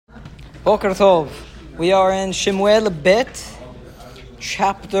Boker Tov. We are in Shemuel Bet,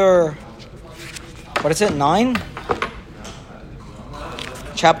 chapter, 9?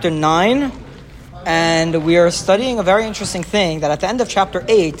 Chapter 9. And we are studying a very interesting thing, that at the end of chapter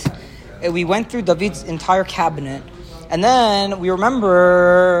 8, we went through David's entire cabinet. And then we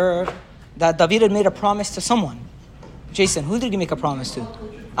remember that David had made a promise to someone. Jason, who did he make a promise to?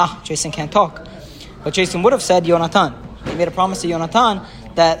 Jason can't talk. But Jason would have said Yonatan. He made a promise to Yonatan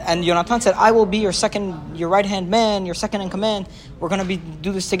and Yonatan said, I will be your right-hand man, your second in command. We're going to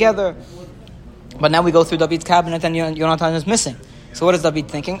do this together. But now we go through David's cabinet and Yonatan is missing. So what is David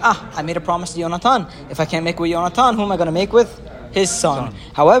thinking? I made a promise to Yonatan. If I can't make with Yonatan, who am I going to make with? His son.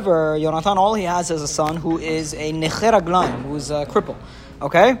 However, Yonatan, all he has is a son who is a necher raglayim, who is a cripple.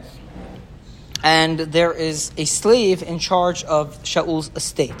 Okay? And there is a slave in charge of Shaul's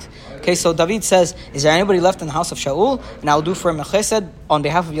estate. Okay, so David says, is there anybody left in the house of Shaul? And I'll do for him a chesed on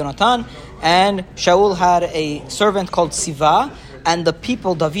behalf of Yonatan. And Shaul had a servant called Tziva, and the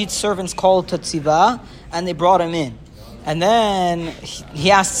people, David's servants, called to Tziva, and they brought him in. And then he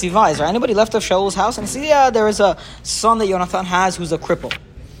asked Tziva, is there anybody left of Shaul's house? And he said, there is a son that Yonatan has who's a cripple.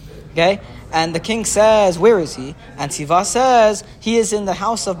 Okay? And the king says, where is he? And Tziva says, he is in the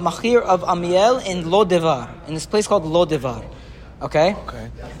house of Machir of Amiel in Lo-Devar, in this place called Lo-Devar. Okay?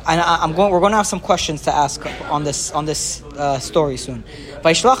 And we're going to have some questions to ask on this story soon.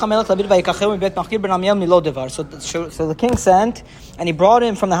 So the king sent, and he brought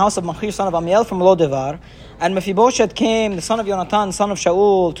him from the house of Machir, son of Amiel, from Lo-Devar. And Mephibosheth came, the son of Yonatan, son of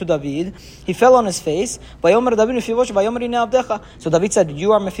Shaul, to David. He fell on his face. So David said,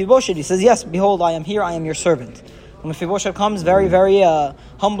 you are Mephibosheth? He says, yes, behold, I am here, I am your servant. And Mephibosheth comes very, very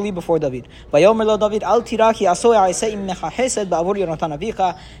humbly before David.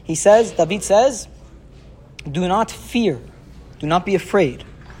 He says, David says, do not fear, do not be afraid,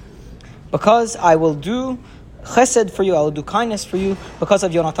 because I will do chesed for you, I will do kindness for you, because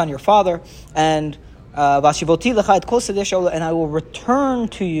of Yonatan your father, and I will return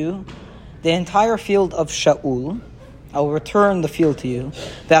to you the entire field of Shaul. I will return the field to you.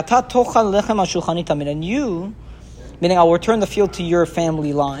 And you, meaning I will return the field to your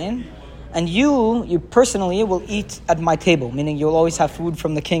family line, and you personally will eat at my table, meaning you will always have food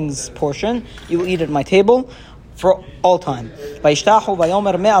from the king's portion. You will eat at my table for all time. And he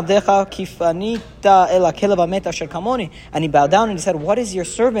bowed down and he said, what is your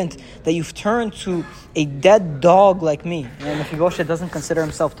servant that you've turned to a dead dog like me? And Mephibosheth doesn't consider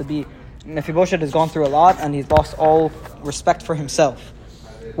himself to be... Mephibosheth has gone through a lot and he's lost all respect for himself.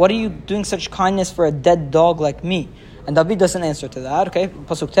 What are you doing such kindness for a dead dog like me? And David doesn't answer to that. Okay,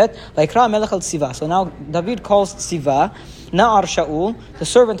 Pasuk Tet. So now David calls Tziva, Na'ar Shaul, the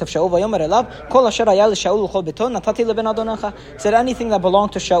servant of Shaul, Vayomer Elav, Kol asher haya leShaul u'chol beto natati leben adonecha. Said, anything that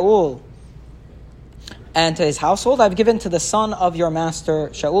belonged to Shaul and to his household, I've given to the son of your master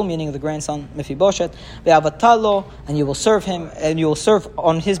Shaul, meaning the grandson Mephibosheth. Ve'avatalo, and you will serve him, and you will serve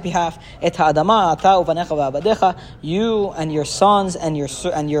on his behalf. Et ha'adama ata uvanecha ve'abadecha, you and your sons and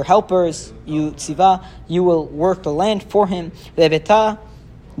your helpers, you Tziva, you will work the land for him. Ve'veta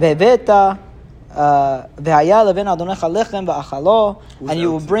ve'haya leben adonecha lechem ve'achalo, and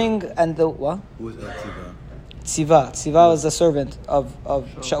you will bring and the what? Who is that Tziva? Tziva was the servant of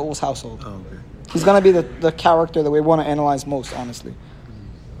Shaul's household. Oh, okay. He's going to be the character that we want to analyze most, honestly.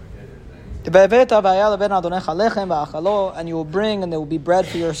 And you will bring, and there will be bread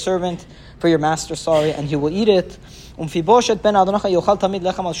for your servant, for your master, and he will eat it. Mephibosheth, the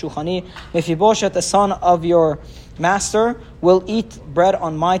son of your master, will eat bread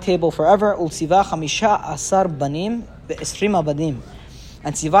on my table forever. And Tziva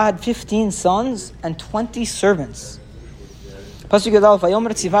had 15 sons and 20 servants. And the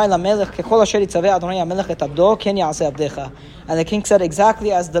king said,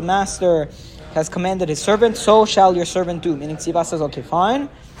 exactly as the master has commanded his servant, so shall your servant do. Meaning Tziva says, okay, fine.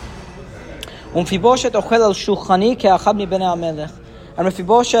 And Mephibosheth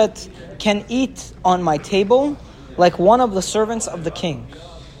can eat on my table like one of the servants of the king.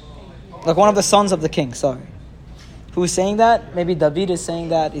 Like one of the sons of the king, sorry. Who's saying that? Maybe David is saying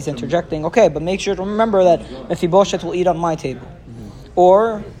that. He's interjecting. Okay, but make sure to remember that Mephibosheth will eat on my table.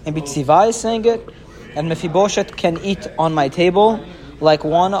 Or maybe Tziva is saying it, and Mephibosheth can eat on my table like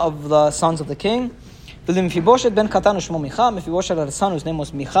one of the sons of the king. Mephibosheth ben Katan u'shmo Micha. Mephibosheth had a son whose name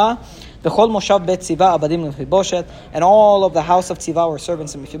was Micha. V'chol moshav bet Tziva abadim Mephibosheth. And all of the house of Tziva were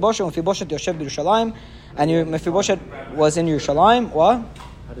servants of Mephibosheth. Mephibosheth yoshev b'Yerushalayim. And Mephibosheth was in Yerushalayim. What?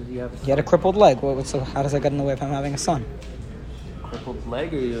 How did he have? He had a crippled leg. How does that get in the way of him having a son? Crippled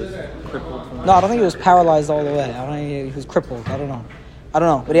leg, or he was crippled? No, I don't think he was paralyzed all the way. I don't think he was crippled. I don't know. I don't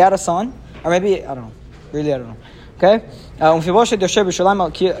know, but he had a son, or maybe I don't know. Really, I don't know. Okay. And Mephibosheth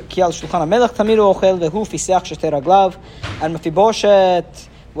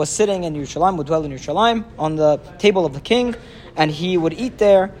was sitting in Yerushalayim, would dwell in Yerushalayim, on the table of the king, and he would eat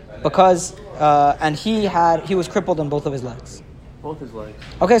there because, and he was crippled in both of his legs. Both his legs.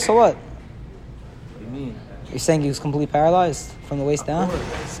 Okay, so what? What do you mean? You're saying he was completely paralyzed from the waist down?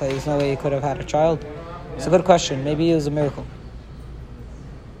 So there's no way he could have had a child? It's a good question. Maybe it was a miracle.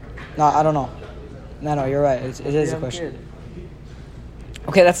 No, I don't know. No, you're right. It is a question.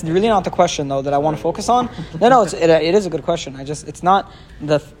 Okay, that's really not the question though that I want to focus on. No, it is a good question. It's not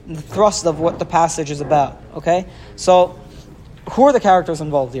the thrust of what the passage is about. Okay, so who are the characters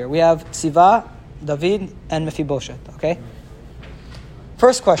involved here? We have Tziva, David, and Mephibosheth. Okay.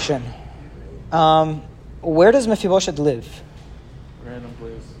 First question: where does Mephibosheth live? Random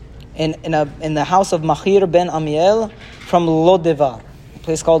place. In the house of Machir ben Amiel from Lodevar, a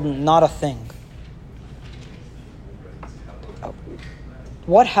place called Not a Thing.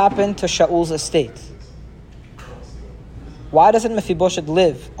 What happened to Shaul's estate? Why doesn't Mephibosheth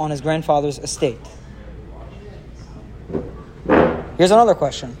live on his grandfather's estate? Here's another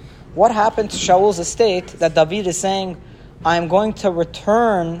question. What happened to Shaul's estate that David is saying, I am going to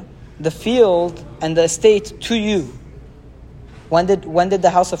return the field and the estate to you? When did the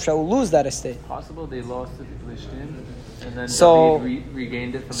house of Shaul lose that estate? Possible they lost it to Plishtim, and then David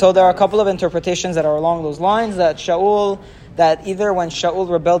regained it. So there are a couple of interpretations that are along those lines, that either when Shaul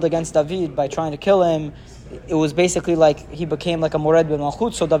rebelled against David by trying to kill him, it was basically like he became like a Mored ben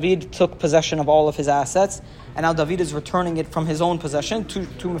Malchut, so David took possession of all of his assets, and now David is returning it from his own possession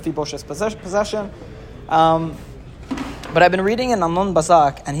to Mephibosheth's possession. But I've been reading in Amnon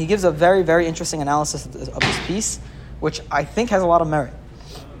Bazak, and he gives a very, very interesting analysis of this piece, which I think has a lot of merit.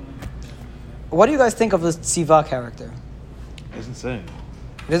 What do you guys think of this Tziva character? It doesn't say.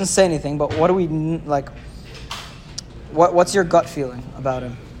 It doesn't say anything, but what do we like? What's your gut feeling about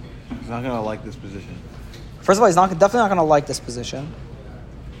him? He's not going to like this position. First of all, he's definitely not going to like this position.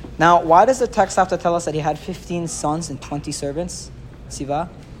 Now, why does the text have to tell us that he had 15 sons and 20 servants? Tziva?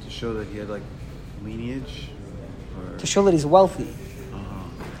 To show that he had lineage? Or... To show that he's wealthy.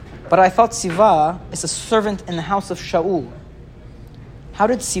 But I thought Tziva is a servant in the house of Shaul. How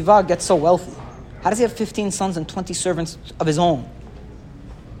did Tziva get so wealthy? How does he have 15 sons and 20 servants of his own?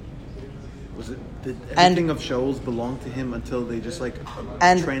 Did everything of Shaul's belong to him until they just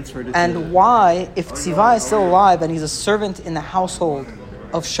transferred it? And why, if Tziva is still alive and he's a servant in the household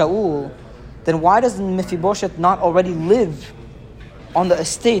of Shaul, then why does Mephibosheth not already live on the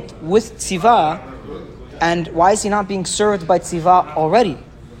estate with Tziva? And why is he not being served by Tziva already?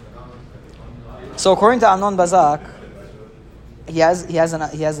 So according to Amnon Bazak, he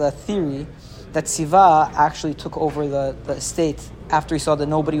has a theory that Tziva actually took over the estate after he saw that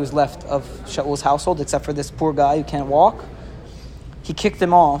nobody was left of Shaul's household except for this poor guy who can't walk. He kicked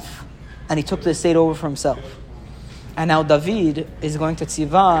him off and he took the estate over for himself. And now David is going to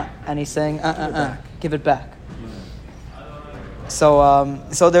Tziva and he's saying, give it back. So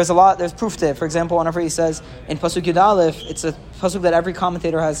there's proof to it. For example, whenever he says in Pasuk Yud Aleph, it's a Pasuk that every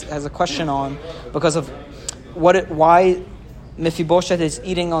commentator has a question on because of why Mephibosheth is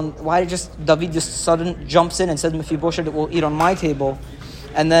eating on. Why David just suddenly jumps in and says Mephibosheth will eat on my table,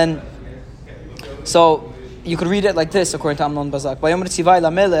 and then so you could read it like this according to Amnon Bazak. Vayomer Tzivai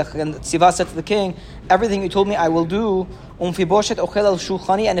lamelech, and Tziva said to the king, everything you told me I will do. Mephibosheth ochel al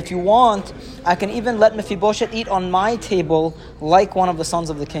shulchani, and if you want, I can even let Mephibosheth eat on my table like one of the sons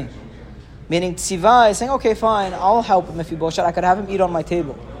of the king. Meaning Tziva is saying, okay, fine, I'll help Mephibosheth. I could have him eat on my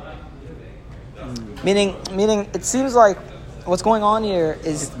table. Meaning, it seems like what's going on here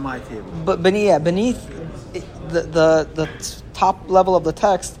is it's my table. But beneath the top level of the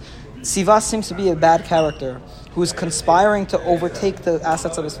text, Tziva seems to be a bad character who's conspiring to overtake the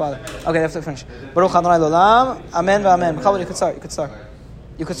assets of his father. Okay, that's to finish. Baruch Adonai L'olam, Amen v'Amen. You could start.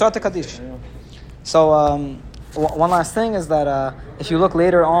 You could start the Kaddish. So one last thing is that if you look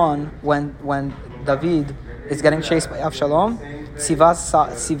later on when David is getting chased by Avshalom, Tziva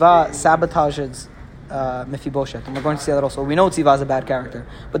sabotages Mephibosheth, and we're going to see that also. We know Tziva is a bad character,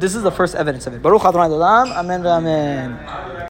 but this is the first evidence of it. Baruch Adonai L'olam, Amen v'Amen.